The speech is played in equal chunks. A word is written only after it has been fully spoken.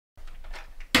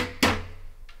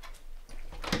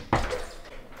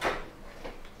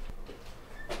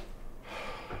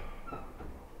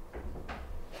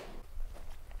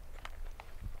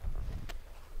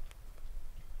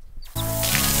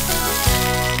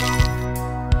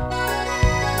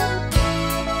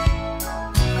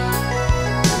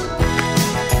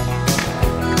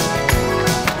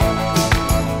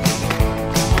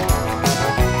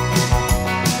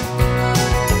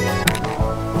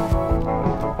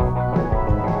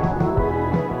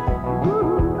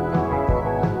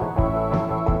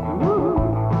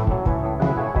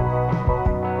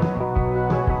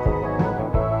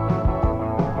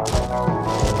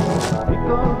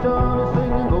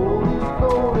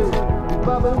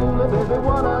Babalula, baby,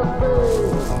 what I say.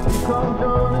 You come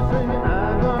John and say, I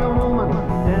got a woman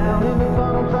down in the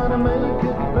sun, I'm trying to make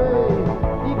it pay.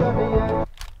 You got the act.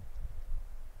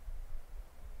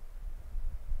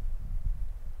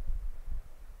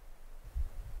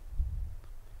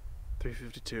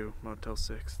 $352 Motel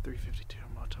 6. $352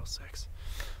 Motel 6.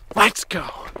 Let's go.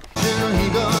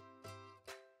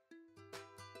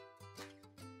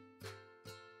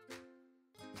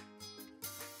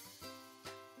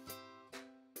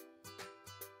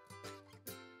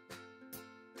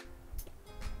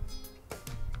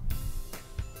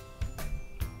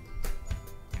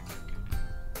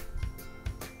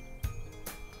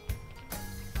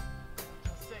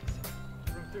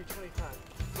 Room 325.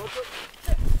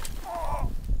 Oh.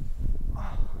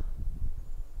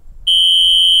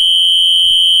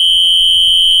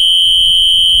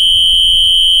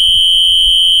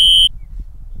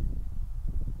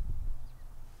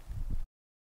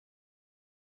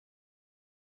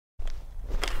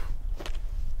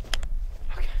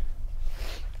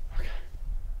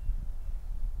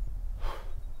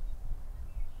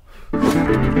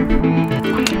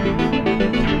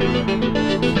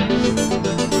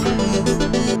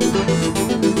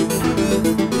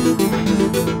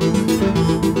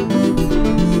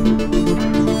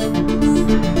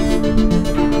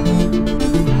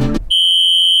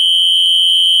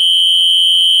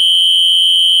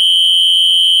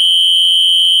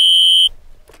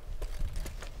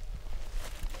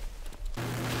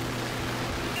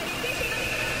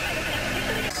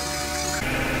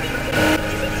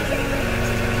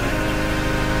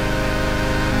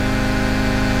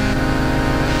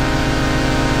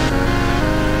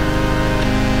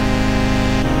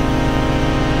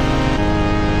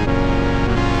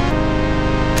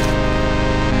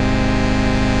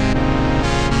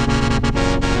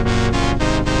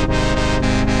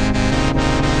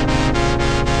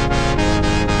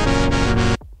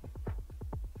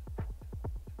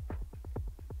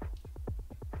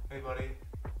 Hey buddy,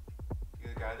 you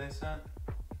the guy they sent?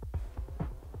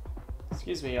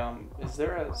 Excuse me, is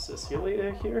there a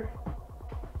Cecilia here?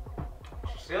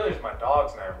 Cecilia's my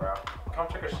dog's name, bro. Come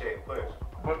check her shade, please.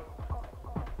 What?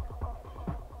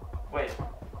 Wait.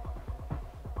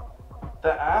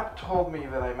 The app told me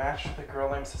that I matched with a girl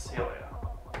named Cecilia.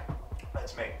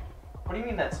 That's me. What do you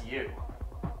mean that's you?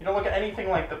 You don't look anything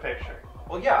like the picture.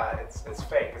 Well, yeah, it's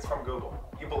fake. It's from Google.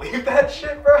 You believe that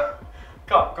shit, bro?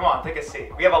 Come on, take a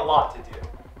seat. We have a lot to do.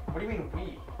 What do you mean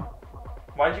we?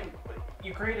 Why'd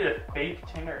you created a fake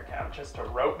Tinder account just to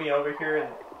rope me over here,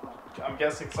 and I'm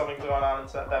guessing something's going on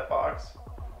inside that box?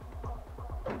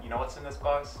 You know what's in this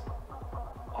box?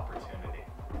 Opportunity.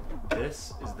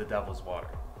 This is the Devil's Water.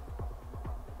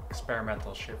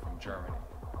 Experimental shit from Germany.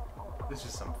 This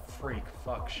is some freak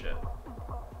fuck shit.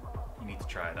 You need to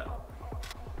try it out.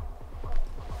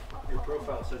 Your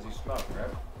profile says you smoke,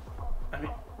 right? I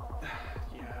mean,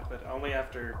 yeah, but only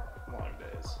after long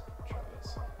days. Try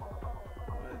this.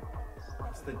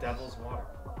 It's the Devil's Water.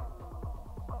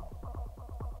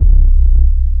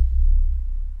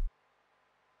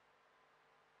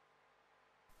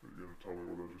 Are you gonna tell me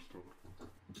what I just told you?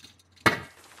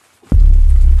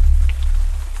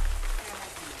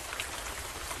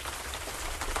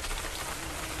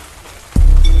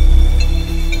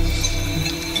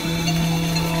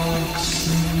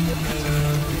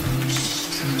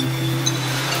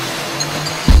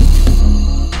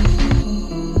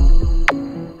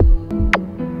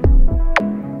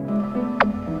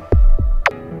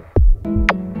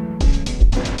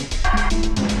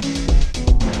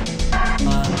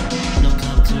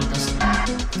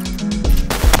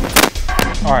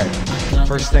 Alright,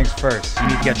 first things first, you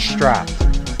need to get strapped.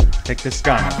 Take this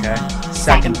gun, okay?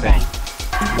 Second thing,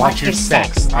 watch your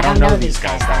sex. I don't know these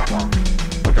guys that well,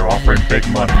 but they're offering big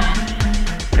money.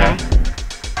 Okay?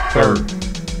 Third,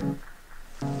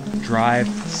 drive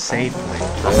safely.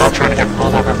 I'm not trying to get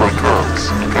pulled over by cops,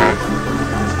 okay?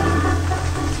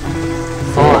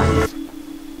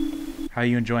 4. How are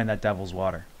you enjoying that Devil's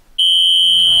Water?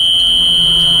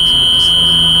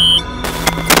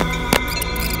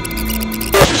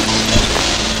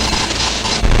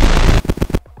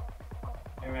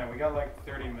 We got like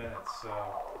 30 minutes, so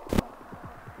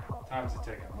time's a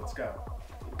ticking. Let's go.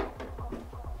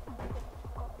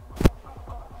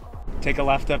 Take a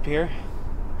left up here.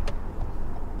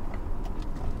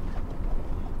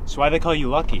 So why they call you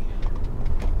Lucky?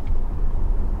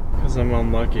 Because I'm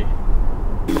unlucky.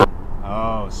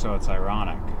 Oh, so it's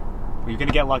ironic. Well, you're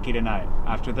gonna get lucky tonight.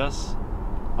 After this,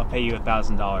 I'll pay you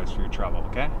 $1,000 for your trouble,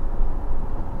 okay?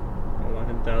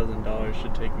 $11,000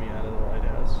 should take me out of the White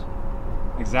House.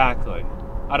 Exactly.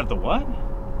 Out of the what?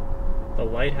 The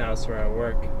lighthouse where I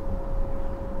work.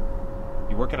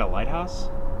 You work at a lighthouse?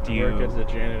 Do you work as a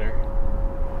janitor?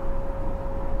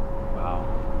 Wow,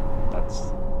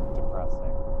 that's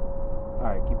depressing.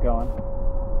 Alright, keep going.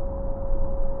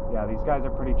 Yeah, these guys are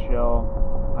pretty chill.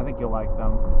 I think you'll like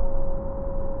them.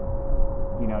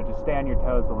 You know, just stay on your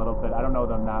toes a little bit. I don't know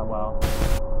them that well.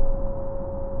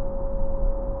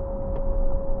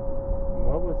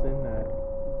 What was in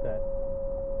that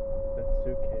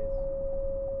suitcase?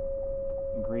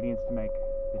 Ingredients to make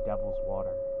the devil's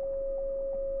water.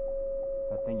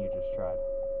 That thing you just tried.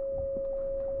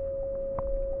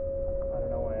 I don't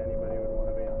know why anybody would want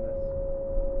to be on this.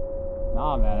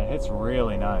 Nah, man, it hits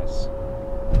really nice.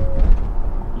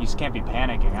 You just can't be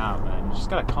panicking out, man. You just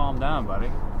gotta calm down, buddy.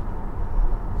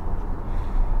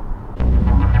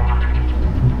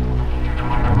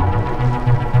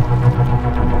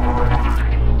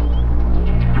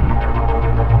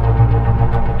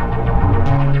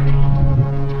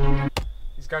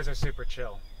 These guys are super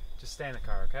chill. Just stay in the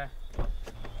car, okay?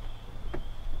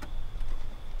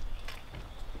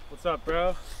 What's up,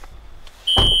 bro?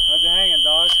 How's it hanging,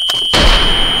 dog?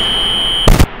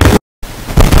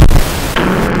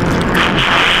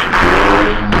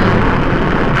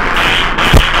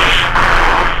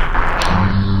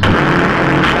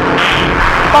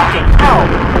 Fucking hell!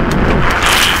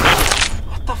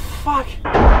 What the fuck?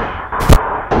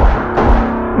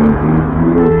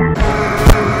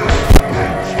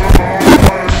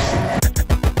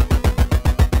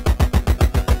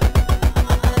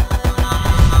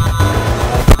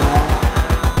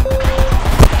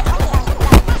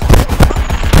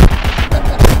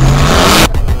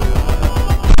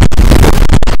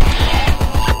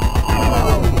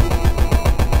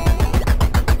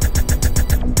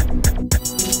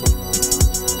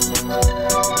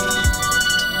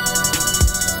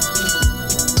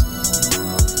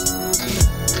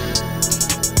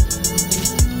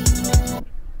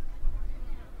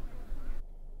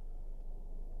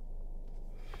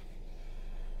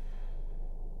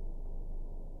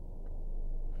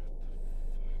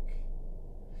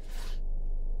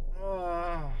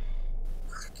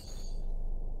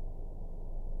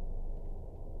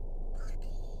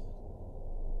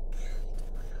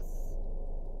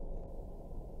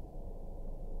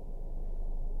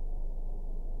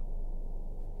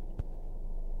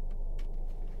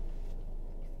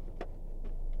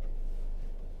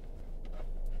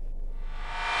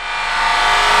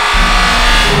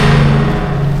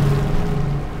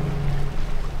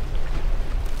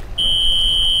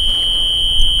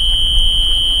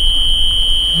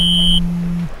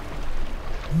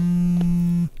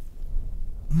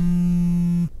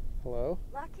 Hello?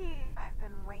 Lucky. I've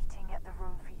been waiting at the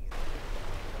room for you.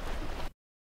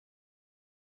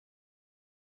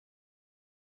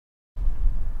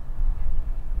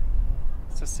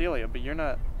 Cecilia, but you're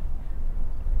not...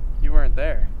 You weren't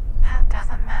there. That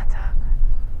doesn't matter.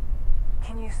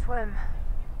 Can you swim?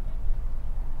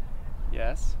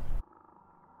 Yes?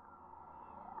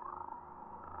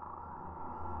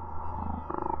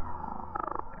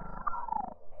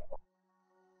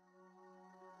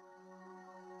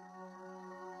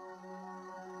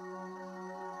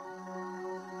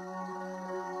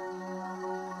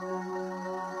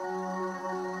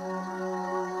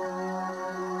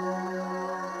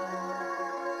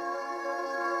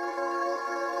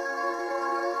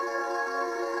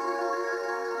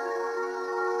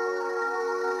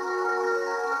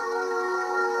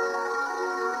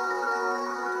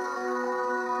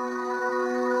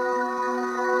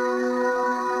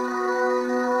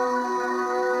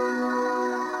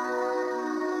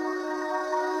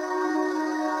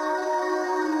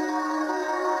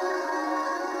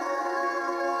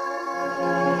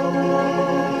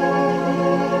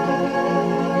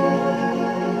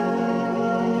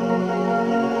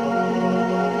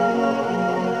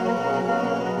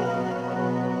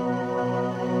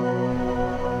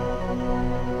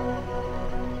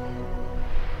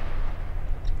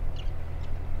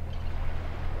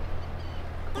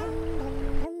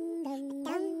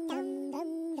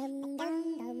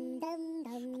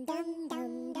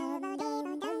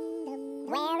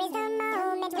 Where is the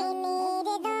moment we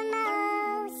needed the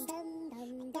most?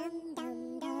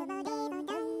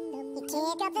 You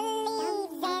kick up the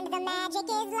leaves and the magic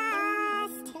is lost.